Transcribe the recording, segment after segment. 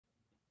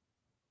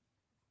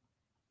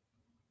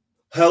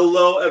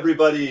Hello,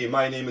 everybody.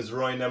 My name is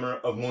Roy Nemmer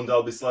of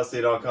Mundo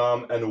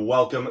Albiceleste.com, and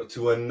welcome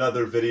to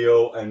another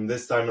video. And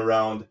this time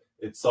around,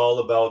 it's all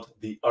about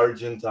the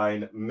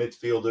Argentine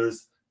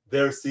midfielders,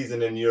 their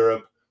season in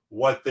Europe,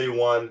 what they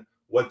won,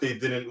 what they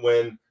didn't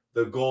win,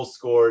 the goals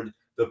scored,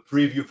 the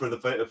preview for the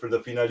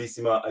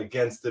Finalissima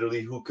against Italy,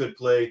 who could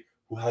play,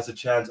 who has a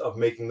chance of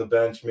making the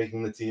bench,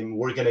 making the team.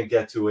 We're going to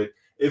get to it.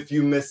 If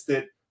you missed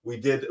it, we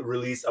did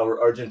release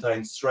our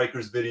Argentine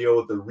strikers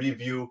video, the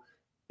review.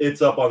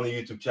 It's up on the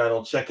YouTube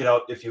channel. Check it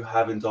out if you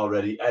haven't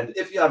already. And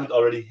if you haven't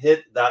already,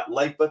 hit that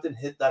like button,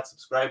 hit that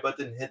subscribe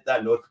button, hit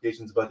that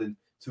notifications button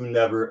to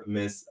never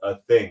miss a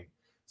thing.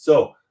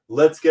 So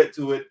let's get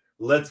to it.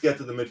 Let's get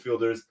to the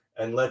midfielders,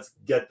 and let's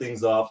get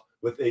things off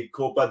with a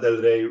Copa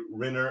del Rey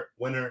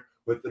winner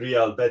with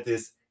Real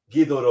Betis,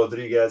 Guido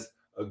Rodriguez.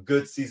 A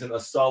good season, a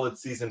solid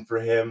season for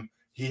him.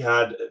 He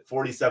had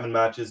 47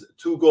 matches,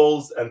 2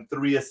 goals and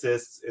 3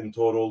 assists in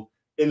total.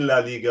 In La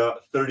Liga,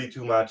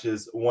 32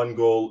 matches, 1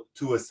 goal,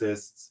 2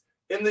 assists.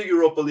 In the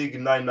Europa League,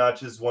 9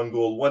 matches, 1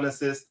 goal, 1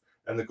 assist.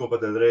 And the Copa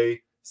del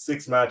Rey,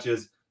 6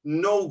 matches,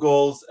 no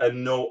goals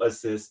and no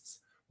assists.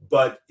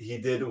 But he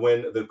did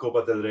win the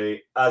Copa del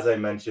Rey, as I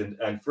mentioned.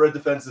 And for a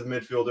defensive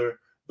midfielder,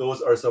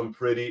 those are some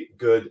pretty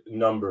good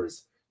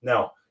numbers.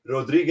 Now,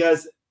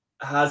 Rodriguez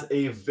has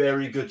a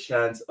very good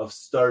chance of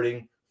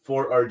starting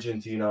for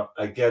Argentina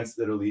against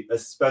Italy,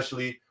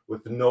 especially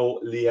with no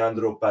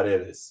Leandro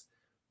Paredes.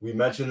 We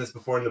mentioned this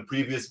before in the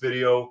previous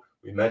video.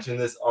 We mentioned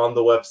this on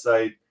the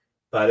website.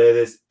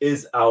 Paredes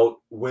is out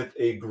with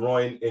a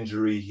groin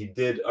injury. He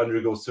did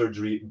undergo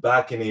surgery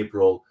back in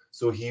April,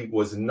 so he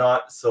was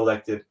not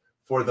selected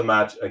for the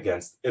match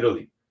against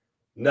Italy.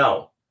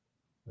 Now,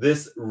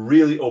 this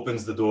really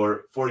opens the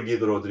door for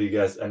Guido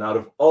Rodriguez, and out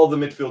of all the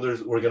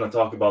midfielders we're going to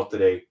talk about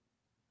today,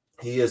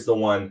 he is the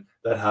one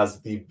that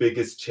has the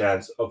biggest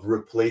chance of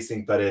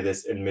replacing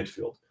Paredes in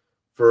midfield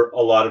for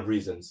a lot of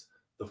reasons.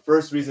 The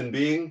first reason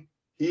being,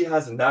 he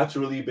has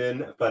naturally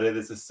been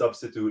Paredes'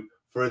 substitute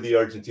for the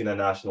Argentina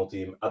national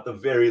team, at the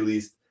very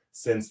least,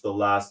 since the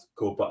last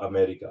Copa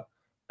America.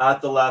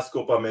 At the last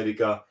Copa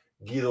America,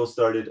 Guido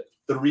started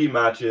 3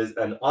 matches,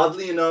 and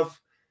oddly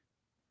enough,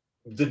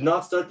 did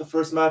not start the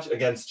first match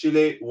against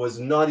Chile, was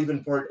not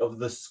even part of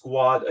the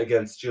squad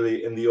against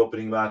Chile in the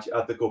opening match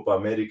at the Copa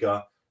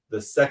America.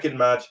 The second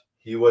match,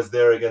 he was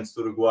there against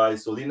Uruguay.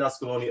 So Lina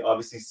Scaloni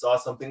obviously saw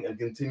something and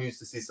continues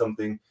to see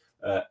something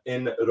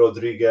in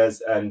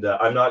Rodriguez, and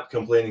I'm not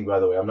complaining, by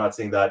the way. I'm not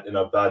saying that in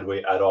a bad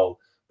way at all,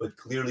 but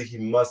clearly he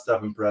must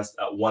have impressed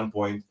at one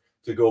point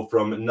to go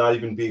from not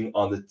even being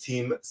on the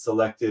team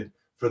selected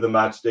for the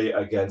match day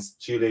against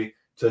Chile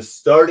to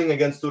starting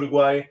against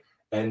Uruguay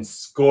and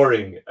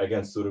scoring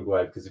against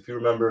Uruguay, because if you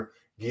remember,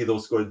 Guido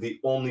scored the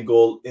only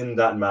goal in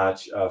that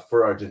match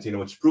for Argentina,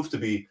 which proved to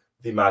be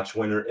the match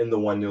winner in the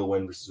 1-0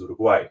 win versus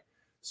Uruguay.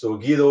 So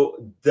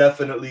Guido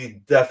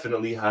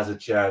definitely has a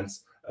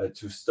chance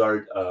to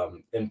start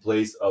in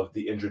place of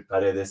the injured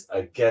Paredes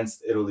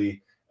against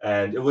Italy.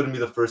 And it wouldn't be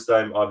the first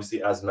time,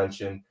 obviously, as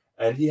mentioned.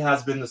 And he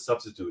has been the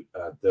substitute.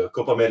 The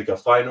Copa America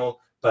final,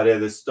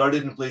 Paredes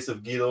started in place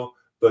of Guido,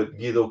 but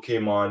Guido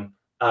came on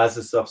as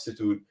a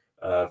substitute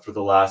for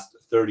the last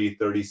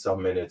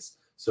 30-some minutes.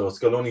 So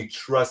Scaloni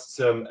trusts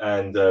him,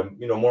 and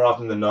more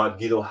often than not,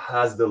 Guido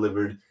has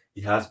delivered.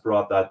 He has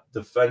brought that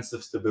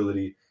defensive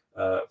stability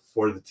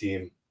for the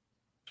team.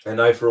 And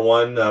I, for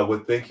one,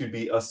 would think he'd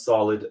be a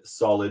solid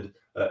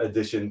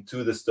addition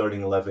to the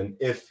starting 11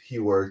 if he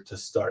were to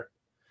start.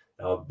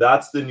 Now,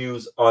 that's the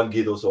news on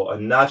Guido. So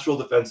a natural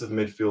defensive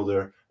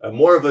midfielder,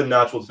 more of a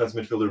natural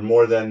defensive midfielder,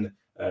 more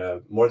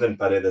than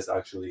Paredes,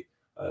 actually.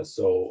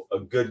 So a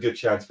good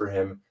chance for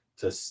him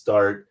to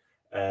start.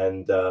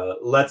 And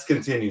let's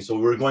continue. So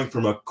we're going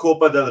from a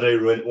Copa del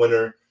Rey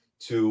winner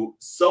to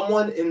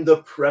someone in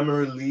the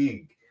Premier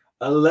League,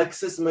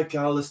 Alexis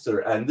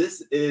McAllister. And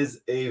this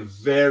is a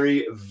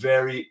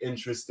very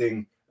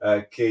interesting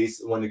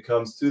case when it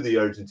comes to the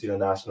Argentina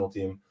national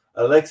team.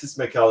 Alexis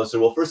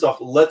McAllister, well, first off,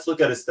 let's look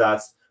at his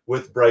stats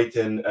with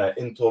Brighton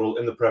in total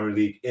in the Premier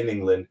League in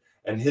England.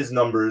 And his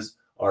numbers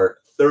are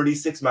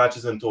 36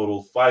 matches in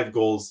total, 5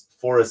 goals,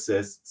 4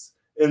 assists.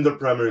 In the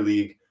Premier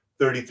League,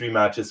 33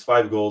 matches,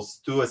 5 goals,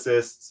 2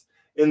 assists.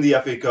 In the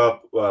FA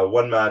Cup,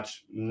 1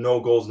 match, no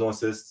goals, no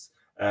assists.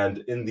 And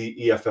in the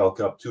EFL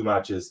Cup, 2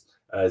 matches,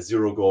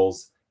 0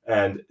 goals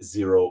and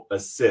 0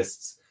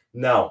 assists.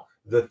 Now,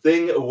 the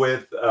thing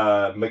with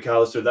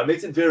McAllister that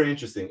makes it very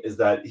interesting is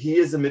that he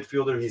is a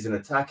midfielder. He's an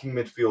attacking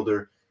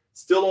midfielder,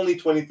 still only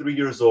 23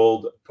 years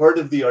old, part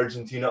of the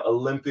Argentina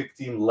Olympic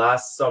team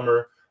last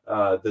summer,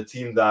 the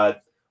team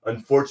that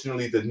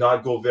unfortunately did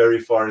not go very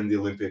far in the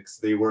Olympics.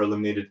 They were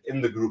eliminated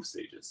in the group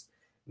stages.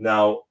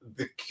 Now,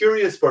 the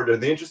curious part, or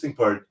the interesting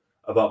part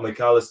about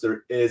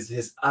McAllister is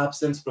his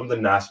absence from the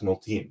national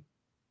team.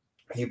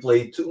 He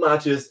played 2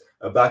 matches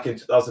back in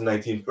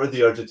 2019 for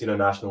the Argentina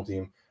national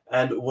team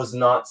and was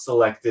not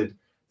selected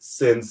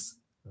since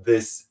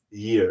this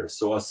year.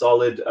 So a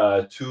solid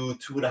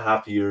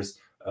 2.5 years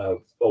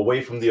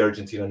away from the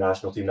Argentina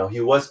national team. Now,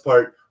 he was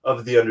part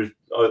of the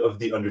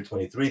under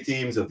 23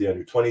 teams, of the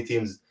under 20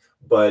 teams,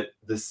 but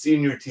the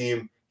senior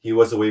team, he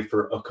was away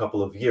for a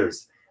couple of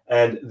years.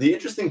 And the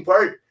interesting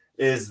part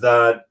is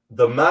that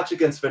the match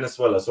against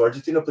Venezuela, so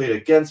Argentina played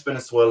against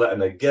Venezuela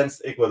and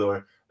against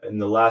Ecuador in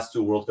the last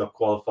two World Cup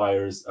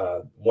qualifiers,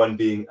 one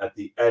being at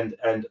the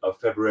end of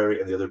February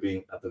and the other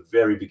being at the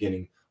very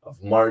beginning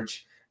of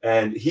March.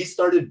 And he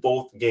started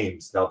both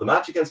games. Now, the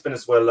match against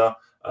Venezuela,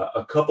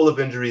 a couple of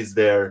injuries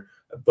there,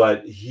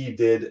 but he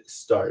did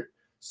start.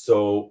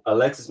 So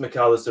Alexis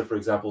McAllister, for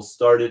example,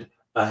 started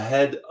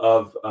ahead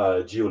of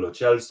Guido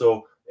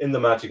Celso in the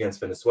match against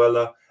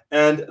Venezuela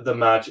and the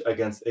match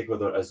against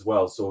Ecuador as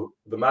well. So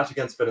the match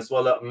against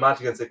Venezuela, match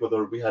against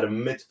Ecuador, we had a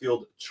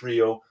midfield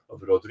trio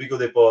of Rodrigo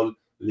de Paul,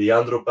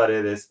 Leandro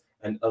Paredes,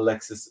 and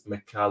Alexis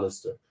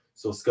McAllister.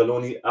 So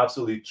Scaloni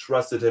absolutely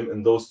trusted him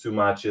in those two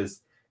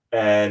matches.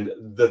 And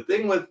the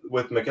thing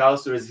with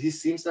McAllister is he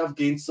seems to have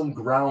gained some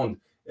ground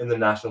in the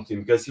national team,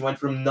 because he went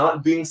from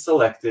not being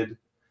selected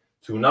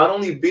to not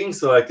only being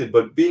selected,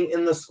 but being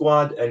in the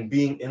squad and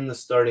being in the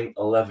starting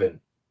 11.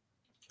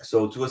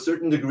 So to a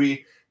certain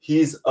degree,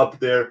 he's up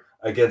there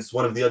against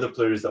one of the other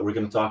players that we're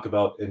going to talk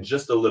about in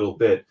just a little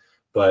bit.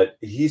 But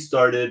he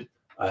started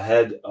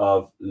ahead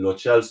of Lo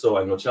Celso,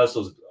 and Lo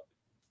Celso,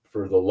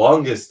 for the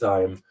longest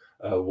time,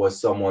 was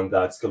someone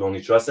that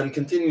Scaloni trusts and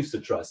continues to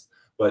trust.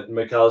 But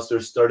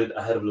McAllister started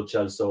ahead of Lo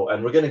Celso,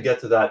 and we're going to get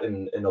to that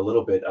in a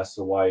little bit as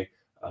to why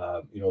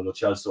Lo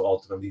Celso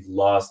ultimately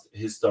lost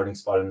his starting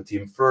spot in the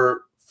team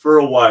for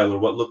a while, or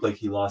what looked like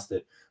he lost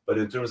it. But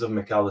in terms of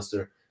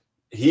McAllister,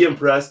 he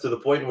impressed to the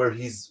point where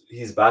he's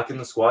back in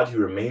the squad. He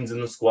remains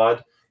in the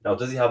squad. Now,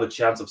 does he have a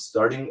chance of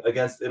starting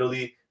against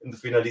Italy in the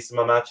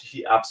Finalissima match?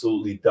 He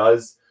absolutely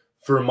does.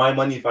 For my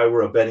money, if I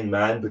were a betting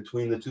man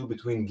between the two,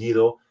 between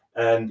Guido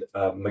and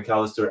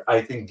McAllister,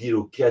 I think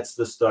Guido gets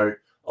the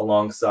start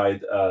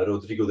alongside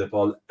Rodrigo de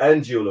Paul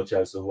and Gio Lo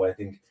Celso, who I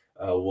think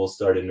will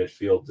start in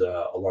midfield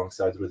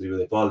alongside Rodrigo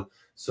de Paul.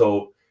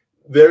 So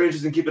very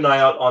interesting. Keep an eye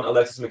out on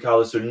Alexis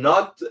McAllister.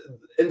 Not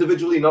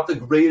individually, not the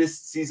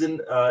greatest season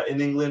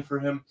in England for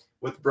him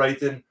with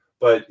Brighton,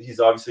 but he's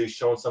obviously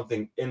shown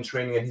something in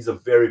training, and he's a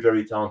very,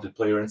 very talented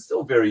player and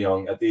still very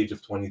young at the age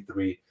of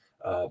 23.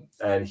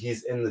 And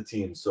he's in the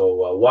team.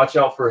 So watch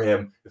out for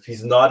him. If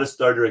he's not a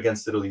starter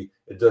against Italy,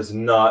 it does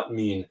not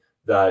mean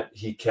that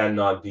he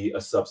cannot be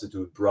a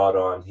substitute brought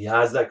on. He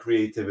has that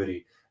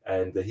creativity,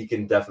 and he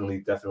can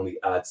definitely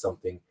add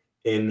something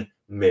in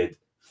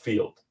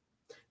midfield.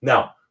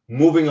 Now,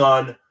 moving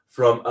on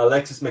from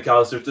Alexis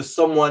McAllister to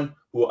someone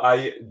who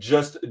I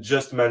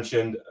just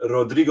mentioned,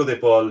 Rodrigo de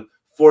Paul,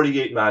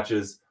 48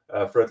 matches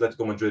for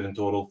Atletico Madrid in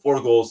total,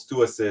 4 goals,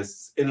 2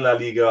 assists. In La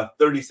Liga,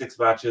 36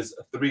 matches,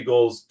 3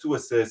 goals, 2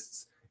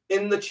 assists.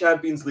 In the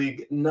Champions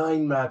League,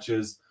 9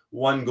 matches,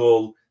 1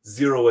 goal,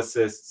 0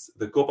 assists.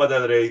 The Copa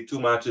del Rey, 2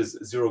 matches,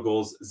 0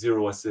 goals,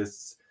 0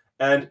 assists.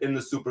 And in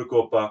the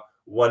Supercopa,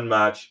 1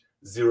 match,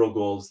 0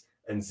 goals,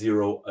 and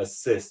 0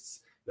 assists.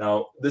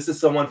 Now, this is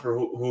someone for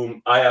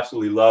whom I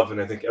absolutely love,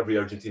 and I think every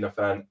Argentina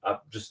fan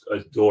just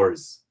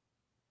adores.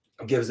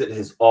 Gives it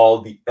his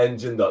all, the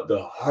engine,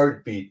 the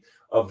heartbeat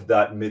of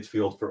that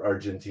midfield for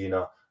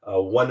Argentina.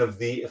 One of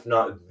the, if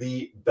not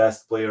the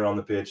best player on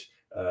the pitch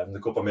in the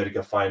Copa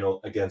America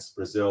final against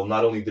Brazil.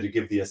 Not only did he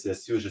give the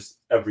assist, he was just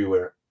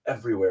everywhere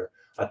at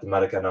the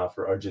Maracanã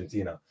for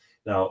Argentina.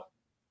 Now,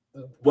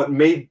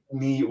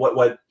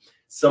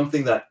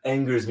 something that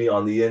angers me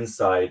on the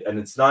inside, and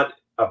it's not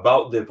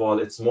about De Paul,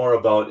 it's more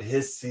about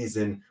his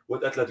season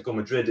with Atletico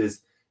Madrid,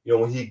 is,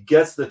 when he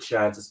gets the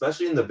chance,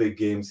 especially in the big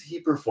games,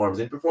 he performs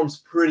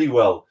pretty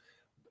well.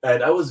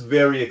 And I was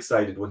very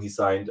excited when he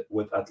signed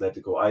with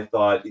Atletico. I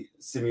thought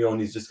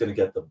Simeone's just going to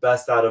get the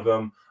best out of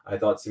him. I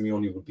thought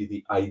Simeone would be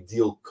the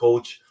ideal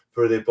coach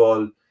for De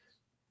Paul.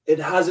 It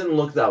hasn't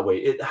looked that way.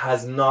 It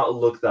has not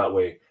looked that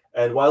way.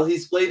 And while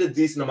he's played a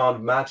decent amount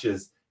of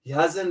matches, he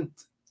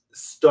hasn't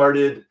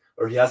started,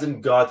 or he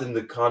hasn't gotten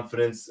the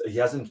confidence.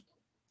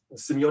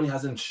 Simeone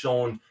hasn't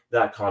shown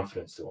that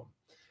confidence to him.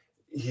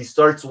 He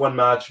starts one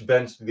match,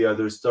 benched the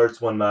other,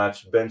 starts one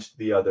match, benched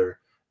the other.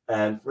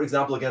 And for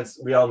example,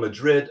 against Real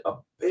Madrid, a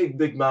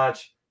big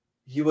match,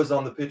 he was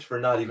on the pitch for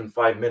not even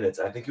 5 minutes.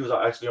 I think he was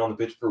actually on the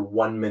pitch for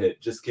 1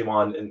 minute, just came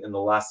on in the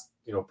last,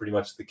 pretty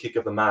much the kick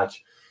of the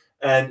match.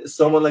 And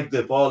someone like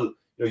De Paul,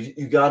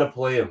 you got to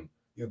play him.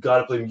 You got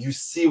to play him. You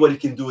see what he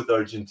can do with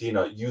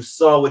Argentina. You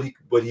saw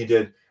what he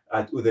did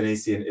at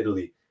Udinese in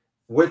Italy.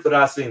 With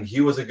Racing,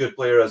 he was a good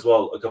player as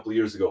well a couple of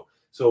years ago.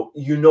 So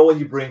you know what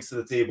he brings to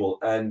the table.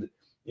 And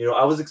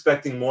I was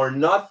expecting more,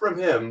 not from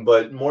him,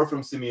 but more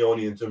from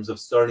Simeone in terms of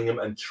starting him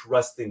and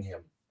trusting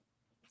him.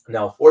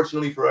 Now,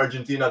 fortunately for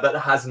Argentina, that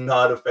has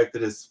not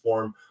affected his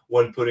form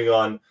when putting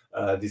on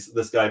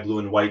the sky blue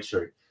and white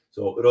shirt.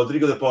 So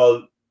Rodrigo de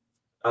Paul,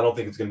 I don't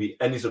think it's going to be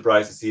any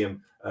surprise to see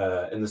him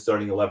in the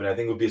starting 11. I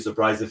think it would be a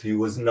surprise if he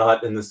was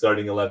not in the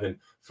starting 11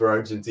 for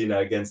Argentina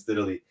against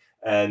Italy.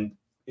 And,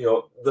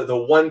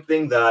 the one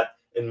thing that,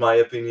 in my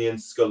opinion,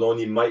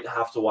 Scaloni might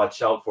have to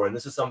watch out for, and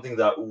this is something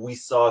that we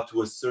saw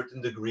to a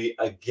certain degree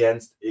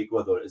against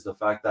Ecuador, is the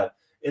fact that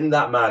in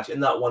that match, in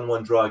that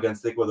 1-1 draw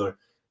against Ecuador,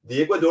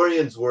 the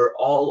Ecuadorians were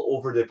all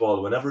over De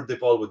Paul. Whenever De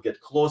Paul would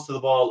get close to the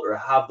ball or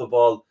have the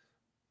ball,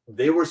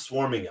 they were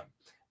swarming him.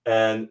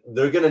 And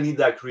they're going to need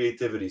that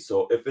creativity.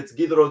 So if it's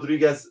Guido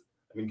Rodriguez,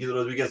 I mean, Guido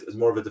Rodriguez is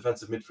more of a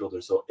defensive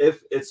midfielder. So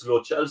if it's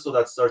Lo Celso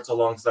that starts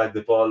alongside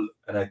De Paul,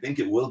 and I think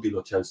it will be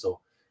Lo Celso,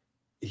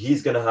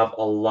 he's going to have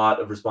a lot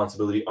of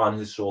responsibility on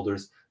his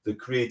shoulders. The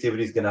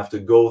creativity is going to have to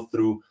go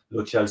through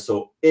Lo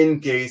Celso in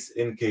case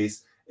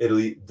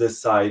Italy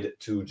decide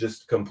to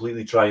just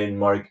completely try and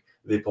mark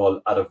De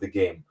Paul out of the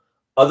game.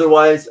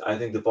 Otherwise, I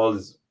think De Paul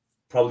is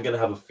probably going to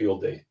have a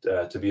field day,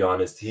 to be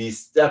honest. He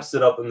steps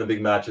it up in the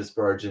big matches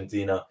for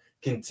Argentina,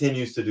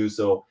 continues to do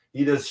so.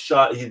 He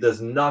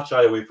does not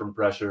shy away from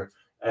pressure,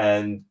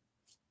 and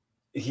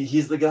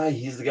he's the guy.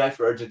 He's the guy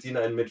for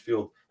Argentina in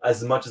midfield.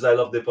 As much as I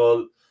love De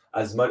Paul,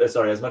 as much as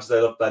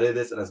I love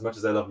Paredes, and as much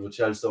as I love Lo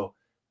Celso,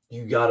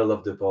 you gotta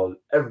love De Paul.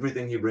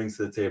 Everything he brings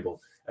to the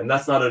table, and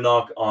that's not a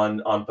knock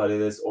on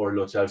Paredes or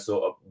Lo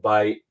Celso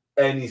by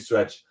any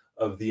stretch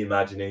of the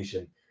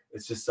imagination.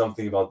 It's just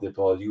something about De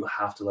Paul. You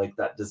have to like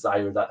that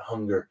desire, that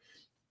hunger.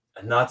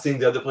 I'm not saying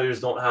the other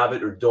players don't have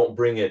it or don't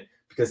bring it,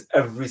 because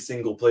every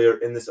single player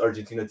in this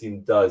Argentina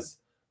team does.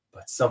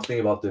 But something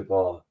about De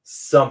Paul,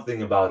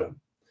 something about him.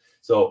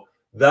 So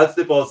that's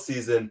De Paul's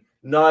season.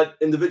 Not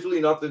individually,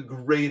 not the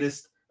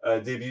greatest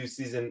debut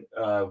season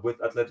with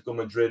Atletico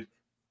Madrid.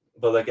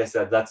 But like I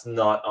said, that's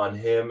not on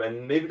him,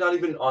 and maybe not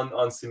even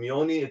on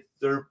Simeone.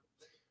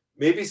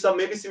 Maybe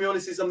Simeone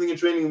sees something in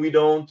training we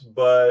don't,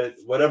 but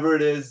whatever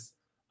it is,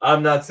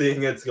 I'm not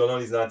seeing it.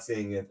 Scaloni's not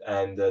seeing it,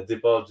 and De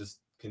Paul just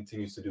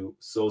continues to do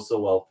so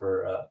well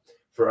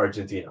for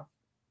Argentina.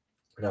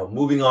 Now,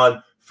 moving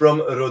on from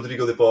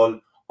Rodrigo De Paul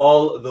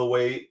all the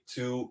way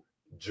to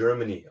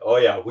Germany. Oh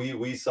yeah,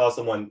 we saw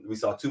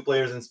two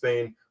players in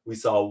Spain, we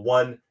saw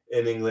one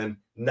in England.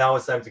 Now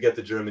it's time to get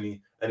to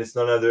Germany, and it's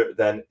none other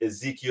than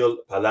EXEQUIEL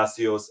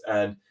Palacios.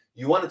 And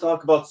you want to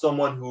talk about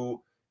someone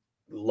who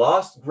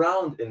lost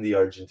ground in the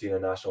Argentina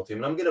national team,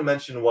 and I'm going to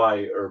mention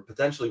why, or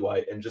potentially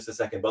why, in just a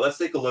second. But let's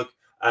take a look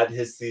at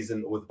his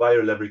season with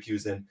Bayer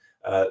Leverkusen.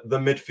 The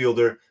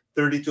midfielder,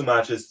 32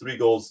 matches, 3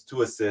 goals,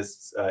 2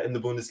 assists. In the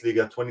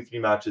Bundesliga, 23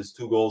 matches,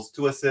 2 goals,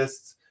 2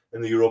 assists.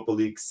 In the Europa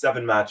League,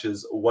 7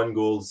 matches, 1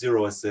 goal,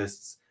 0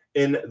 assists.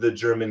 In the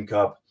German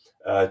Cup,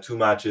 2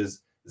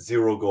 matches,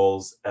 0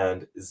 goals,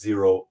 and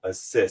 0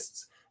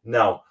 assists.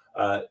 Now,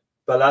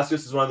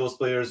 Palacios is one of those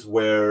players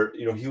where,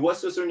 he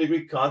was to a certain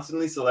degree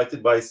constantly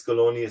selected by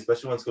Scaloni,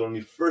 especially when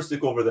Scaloni first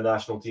took over the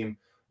national team.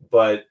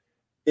 But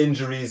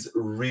injuries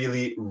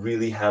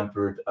really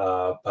hampered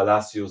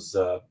Palacios'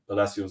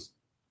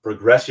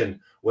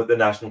 progression with the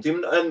national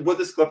team and with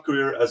his club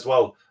career as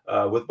well.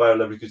 With Bayer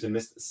Leverkusen,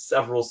 missed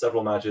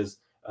several matches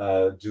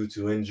due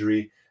to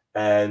injury.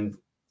 And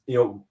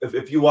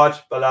if you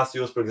watch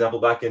Palacios, for example,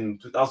 back in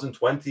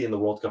 2020 in the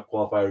World Cup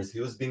qualifiers, he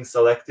was being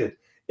selected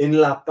in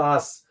La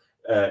Paz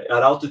at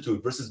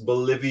altitude versus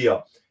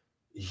Bolivia.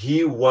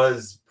 He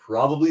was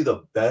probably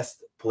the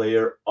best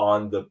player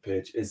on the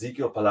pitch.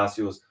 EXEQUIEL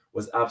Palacios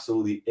was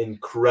absolutely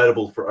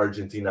incredible for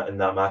Argentina in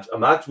that match. A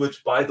match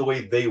which, by the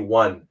way, they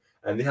won.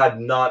 And they had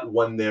not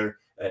won there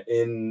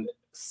in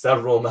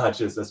several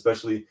matches,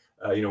 especially,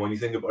 when you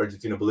think of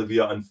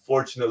Argentina-Bolivia.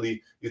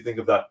 Unfortunately, you think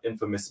of that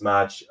infamous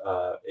match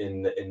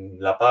in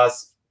La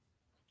Paz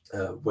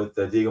with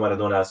Diego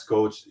Maradona as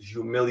coach.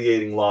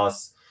 Humiliating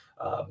loss.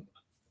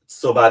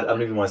 So bad. I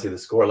don't even want to say the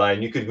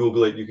scoreline. You could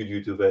Google it. You could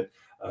YouTube it.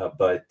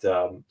 But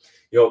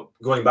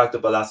going back to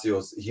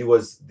Palacios, he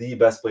was the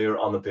best player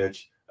on the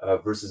pitch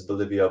versus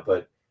Bolivia.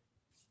 But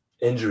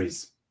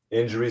injuries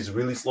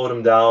really slowed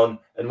him down.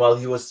 And while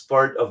he was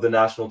part of the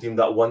national team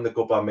that won the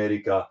Copa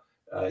America,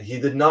 he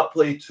did not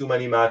play too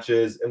many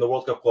matches in the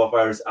World Cup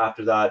qualifiers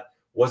after that.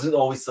 Wasn't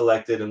always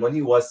selected. And when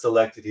he was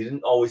selected, he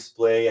didn't always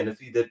play. And if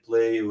he did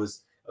play, it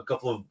was a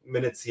couple of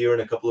minutes here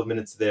and a couple of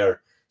minutes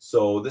there.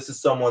 So this is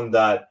someone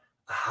that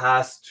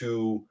has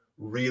to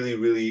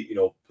really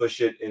push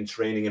it in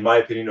training, in my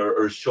opinion,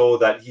 or show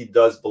that he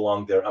does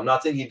belong there. I'm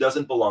not saying he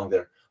doesn't belong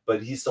there,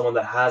 but he's someone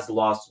that has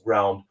lost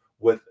ground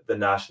with the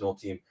national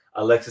team.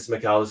 Alexis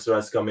McAllister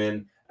has come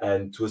in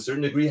and to a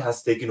certain degree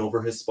has taken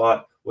over his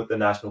spot with the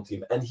national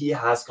team, and he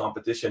has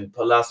competition.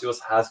 Palacios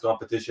has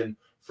competition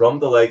from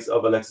the likes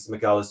of Alexis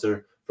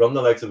McAllister, from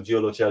the likes of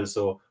Gio Lo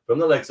Celso, from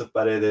the likes of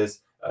Paredes,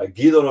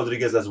 Guido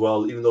Rodriguez as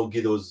well, even though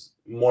Guido's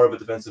more of a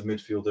defensive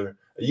midfielder.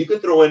 You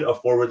could throw in a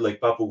forward like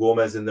Papu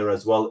Gomez in there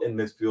as well in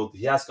midfield.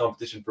 He has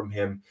competition from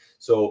him.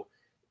 So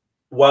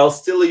while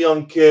still a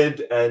young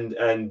kid, and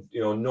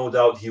no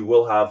doubt he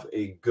will have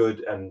a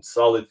good and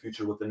solid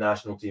future with the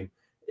national team,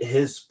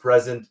 his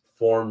present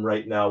form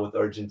right now with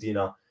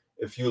Argentina,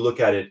 if you look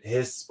at it,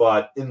 his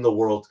spot in the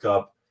World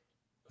Cup,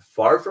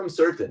 far from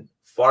certain.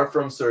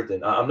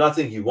 I'm not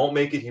saying he won't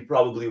make it. He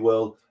probably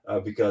will,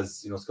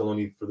 because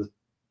Scaloni, for the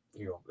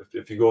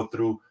if you go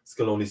through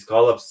Scaloni's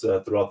call-ups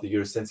throughout the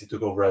years since he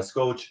took over as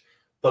coach,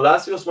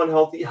 Palacios, when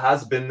healthy,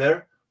 has been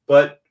there,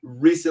 but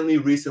recently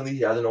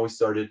he hasn't always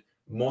started,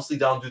 mostly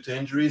down due to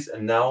injuries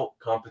and now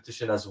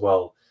competition as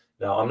well.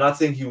 Now, I'm not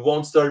saying he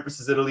won't start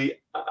versus Italy.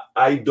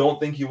 I don't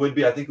think he would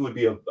be. I think it would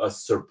be a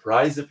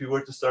surprise if he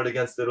were to start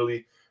against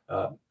Italy.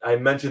 I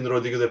mentioned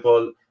Rodrigo de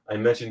Paul. I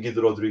mentioned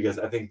Guido Rodriguez.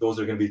 I think those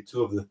are going to be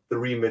two of the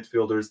three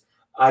midfielders.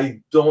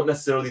 I don't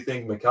necessarily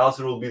think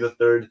McAllister will be the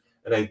third,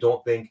 and I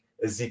don't think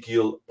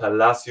EXEQUIEL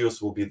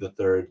Palacios will be the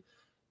third.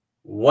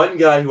 One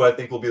guy who I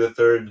think will be the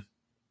third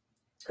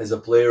is a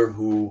player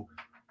who,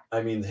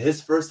 I mean,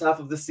 his first half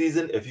of the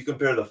season, if you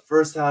compare the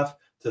first half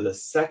to the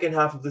second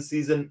half of the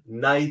season,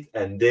 night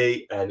and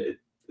day, and it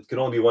can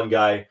only be one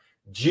guy,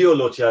 Gio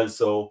Lo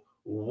Celso.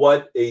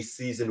 What a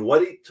season,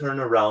 what a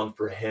turnaround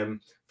for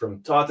him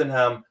from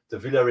Tottenham to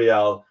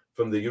Villarreal,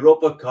 from the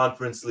Europa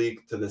Conference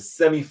League to the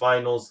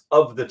semifinals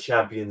of the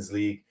Champions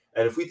League.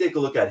 And if we take a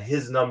look at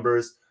his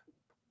numbers,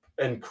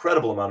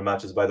 incredible amount of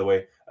matches, by the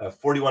way,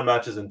 41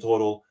 matches in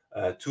total,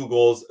 2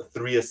 goals,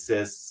 3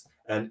 assists.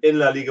 And in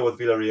La Liga with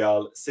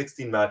Villarreal,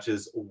 16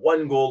 matches,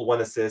 1 goal,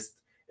 1 assist.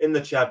 In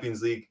the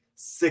Champions League,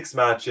 6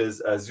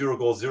 matches, 0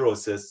 goals, 0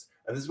 assists.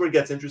 And this is where it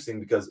gets interesting,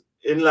 because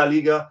in La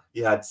Liga,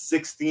 he had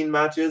 16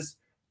 matches.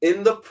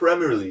 In the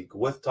Premier League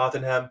with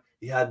Tottenham,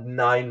 he had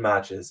 9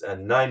 matches.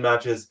 And 9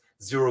 matches,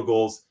 0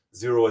 goals,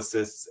 0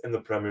 assists in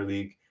the Premier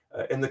League.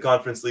 In the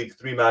Conference League,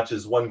 3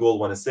 matches, 1 goal,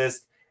 1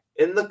 assist.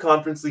 In the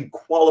Conference League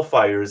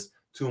qualifiers,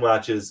 2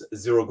 matches,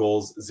 0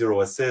 goals,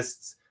 0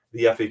 assists.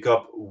 The FA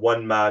Cup,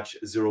 1 match,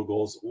 0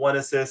 goals, 1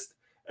 assist.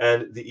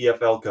 And the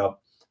EFL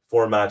Cup,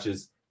 4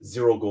 matches,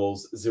 0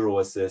 goals, 0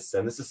 assists.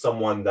 And this is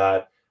someone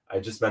that I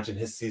just mentioned,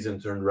 his season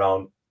turned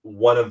around,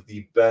 one of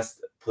the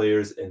best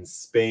players in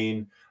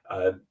Spain.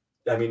 I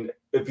mean,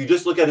 if you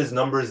just look at his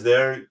numbers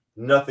there,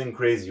 nothing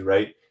crazy,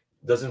 right?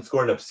 Doesn't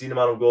score an obscene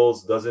amount of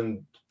goals,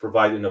 doesn't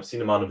provide an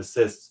obscene amount of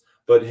assists,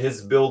 but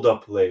his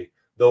build-up play,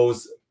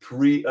 those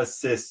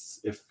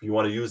pre-assists, if you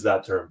want to use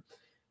that term,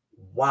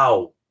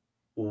 wow.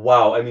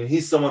 I mean,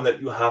 he's someone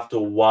that you have to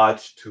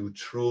watch to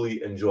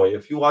truly enjoy.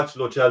 If you watch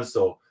Lo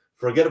Celso,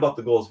 forget about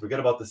the goals, forget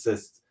about the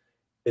assists.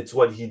 It's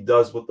what he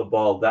does with the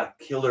ball, that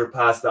killer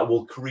pass that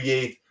will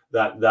create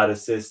that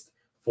assist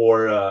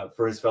for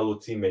his fellow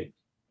teammate.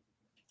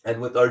 And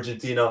with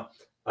Argentina,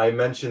 I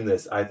mentioned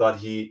this. I thought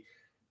he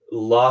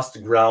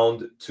lost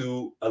ground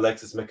to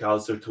Alexis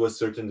McAllister to a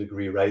certain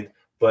degree, right?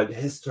 But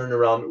his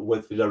turnaround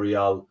with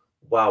Villarreal,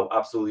 wow,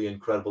 absolutely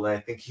incredible. And I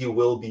think he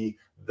will be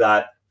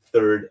that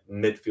third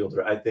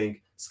midfielder. I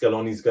think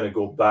Scaloni is going to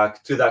go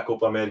back to that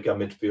Copa America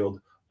midfield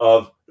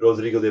of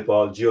Rodrigo de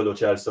Paul, Gio Lo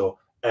Celso,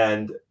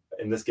 and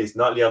in this case,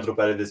 not Leandro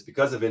Paredes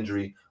because of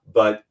injury,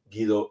 but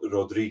Guido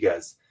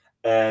Rodriguez.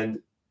 And,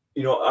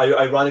 you know,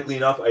 ironically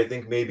enough, I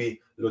think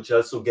maybe Lo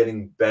Celso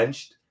getting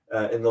benched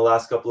in the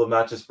last couple of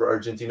matches for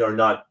Argentina, or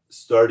not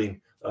starting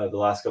the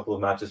last couple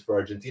of matches for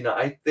Argentina,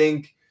 I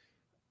think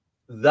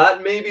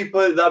that maybe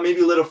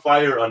lit a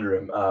fire under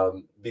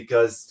him,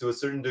 because to a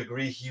certain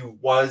degree he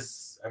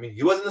was in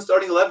the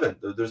starting 11.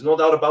 There's no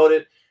doubt about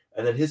it.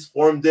 And then his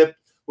form dipped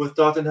with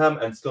Tottenham,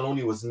 and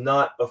Scaloni was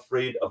not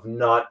afraid of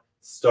not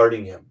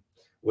starting him,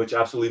 which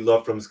I absolutely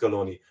love from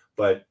Scaloni.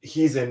 But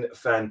he's in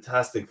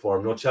fantastic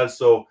form. Lo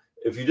Celso,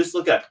 if you just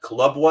look at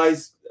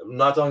club-wise, I'm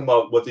not talking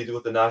about what they do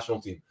with the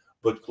national team,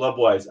 but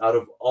club-wise, out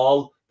of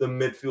all the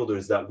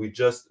midfielders that we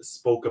just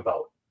spoke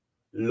about,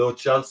 Lo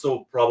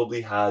Celso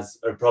probably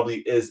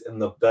is in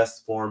the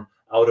best form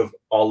out of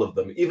all of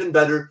them, even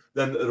better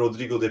than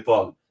Rodrigo de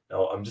Paul.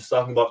 Now, I'm just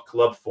talking about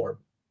club form.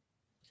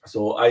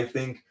 So I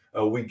think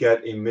we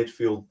get a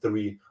midfield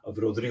 3 of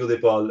Rodrigo de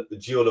Paul,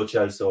 Gio Lo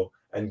Celso,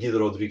 and Guido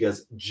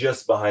Rodriguez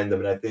just behind them.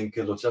 And I think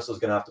Lo Celso is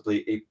going to have to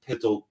play a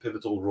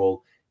pivotal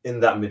role in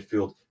that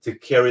midfield to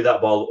carry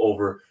that ball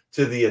over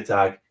to the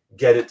attack,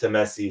 get it to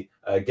Messi,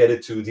 get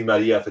it to Di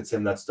Maria if it's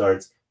him that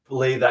starts,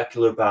 play that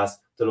killer pass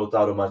to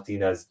Lautaro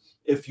Martinez.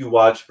 If you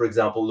watch, for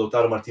example,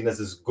 Lautaro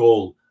Martinez's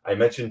goal, I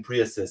mentioned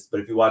pre-assist, but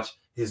if you watch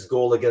his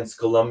goal against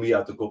Colombia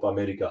at the Copa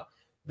America,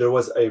 there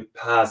was a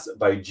pass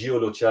by Gio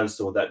Lo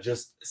Celso that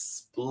just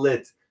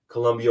split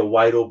Colombia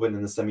wide open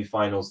in the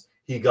semifinals.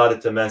 He got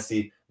it to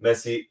Messi.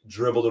 Messi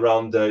dribbled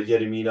around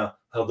Yeremina,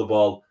 held the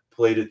ball,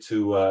 played it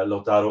to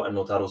Lautaro, and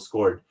Lautaro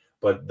scored.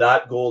 But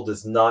that goal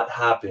does not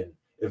happen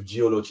if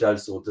Gio Lo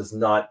Celso does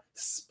not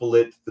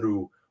split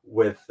through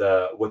with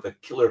a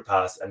killer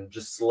pass and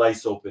just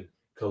slice open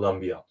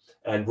Colombia.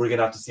 And we're going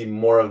to have to see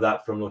more of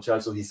that from Lo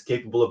Celso. He's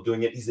capable of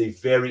doing it. He's a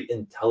very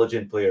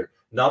intelligent player.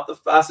 Not the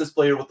fastest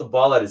player with the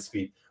ball at his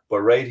feet,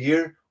 but right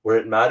here, where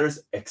it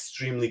matters,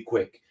 extremely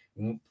quick.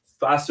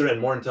 Faster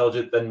and more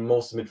intelligent than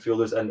most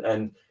midfielders.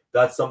 And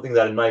that's something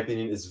that, in my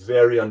opinion, is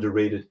very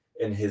underrated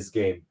in his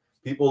game.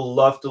 People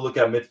love to look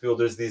at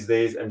midfielders these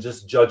days and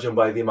just judge them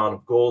by the amount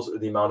of goals or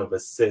the amount of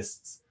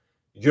assists.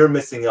 You're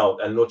missing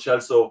out. And Lo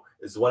Celso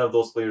is one of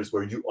those players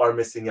where you are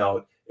missing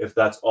out if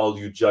that's all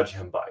you judge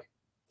him by.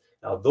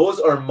 Now, those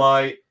are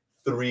my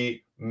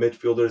 3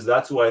 midfielders.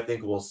 That's who I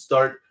think will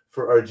start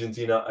for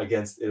Argentina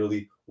against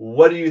Italy.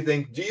 What do you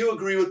think? Do you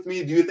agree with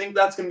me? Do you think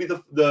that's going to be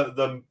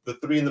the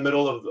 3 in the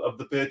middle of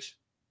the pitch?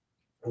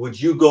 Would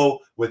you go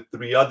with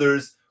 3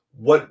 others?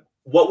 What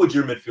would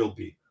your midfield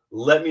be?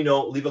 Let me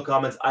know. Leave a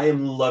comment. I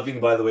am loving,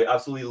 by the way,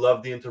 absolutely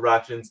love the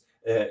interactions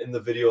in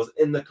the videos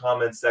in the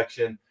comment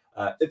section.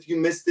 If you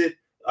missed it,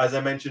 as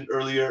I mentioned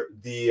earlier,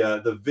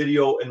 the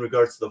video in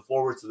regards to the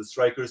forwards, to the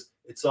strikers,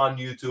 it's on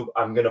YouTube.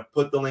 I'm going to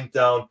put the link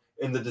down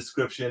in the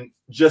description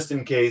just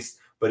in case,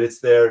 but it's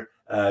there.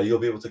 You'll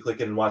be able to click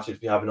it and watch it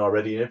if you haven't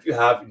already. And if you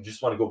have, you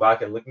just want to go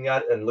back and look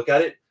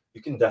at it,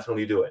 you can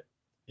definitely do it.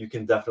 You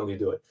can definitely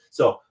do it.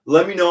 So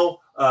let me know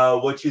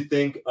what you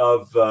think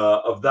of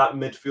that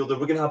midfielder.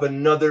 We're going to have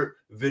another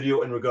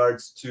video in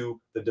regards to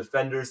the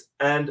defenders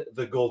and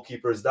the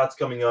goalkeepers. That's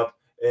coming up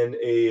in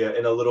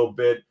a little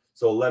bit.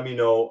 So let me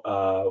know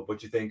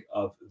what you think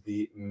of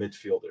the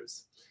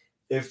midfielders.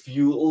 If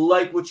you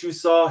like what you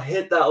saw,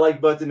 hit that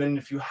like button. And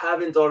if you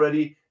haven't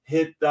already,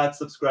 hit that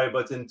subscribe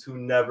button to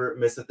never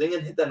miss a thing,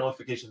 and hit that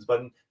notifications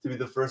button to be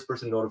the first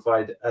person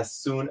notified as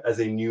soon as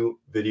a new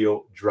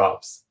video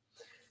drops.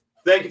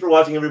 Thank you for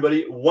watching,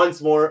 everybody.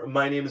 Once more,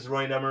 my name is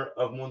Roy Nemmer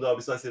of Mundo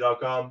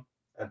Albiceleste.com,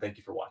 and thank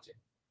you for watching.